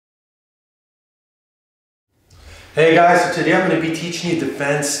Hey guys, so today I'm going to be teaching you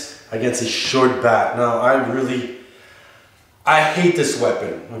defense against a short bat. Now I hate this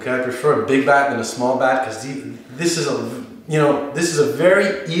weapon, okay? I prefer a big bat than a small bat because this is a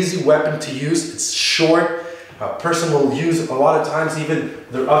very easy weapon to use. It's short. A person will use a lot of times even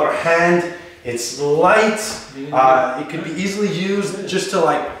their other hand. It's light. It can be easily used just to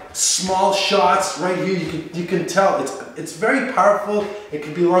like small shots right here. You can tell it's very powerful. It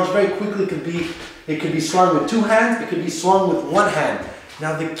can be launched very quickly. It could be swung with two hands. It could be swung with one hand.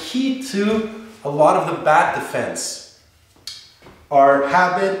 Now the key to a lot of the bat defense, our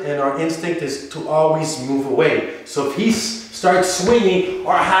habit and our instinct is to always move away. So if he starts swinging,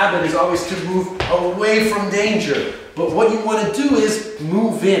 our habit is always to move away from danger. But what you want to do is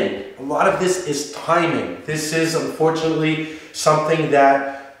move in. A lot of this is timing. This is unfortunately something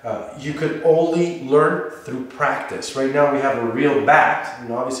that you could only learn through practice. Right now we have a real bat.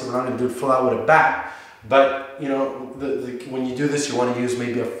 Obviously we're not going to do it full out with a bat. But when you do this, you want to use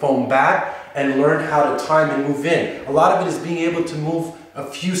maybe a foam bat and learn how to time and move in. A lot of it is being able to move a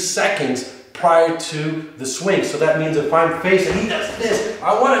few seconds prior to the swing. So that means if I'm facing, he does this,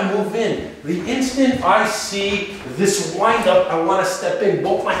 I want to move in. The instant I see this wind up, I want to step in.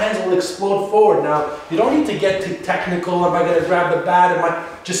 Both my hands will explode forward. Now, you don't need to get too technical. Am I going to grab the bat? Am I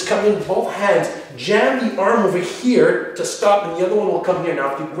just come in both hands, jam the arm over here to stop, and the other one will come here.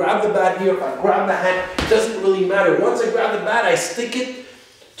 Now, if you grab the bat here, if I grab the hand, it doesn't really matter. Once I grab the bat, I stick it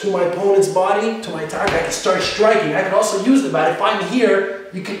to my opponent's body, to my target. I can start striking. I can also use the bat. If I'm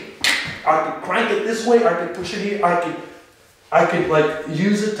here, I could crank it this way, I could push it here, I could like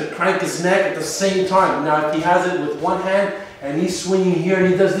use it to crank his neck at the same time. Now if he has it with one hand and he's swinging here and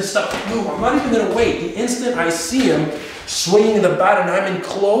he does this stuff, boom, I'm not even gonna wait. The instant I see him swinging the bat and I'm in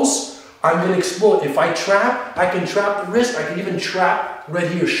close, I'm gonna explode. If I trap, I can trap the wrist, I can even trap right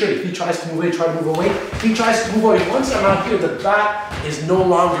here. Sure, if he tries to move away, try to move away. If he tries to move away, once I'm out here, the bat is no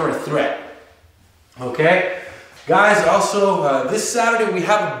longer a threat. Okay? Guys, also this Saturday we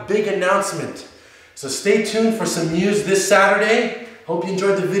have a big announcement. So stay tuned for some news this Saturday. Hope you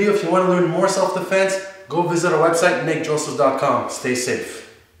enjoyed the video. If you want to learn more self-defense, go visit our website, Drossos.com. Stay safe.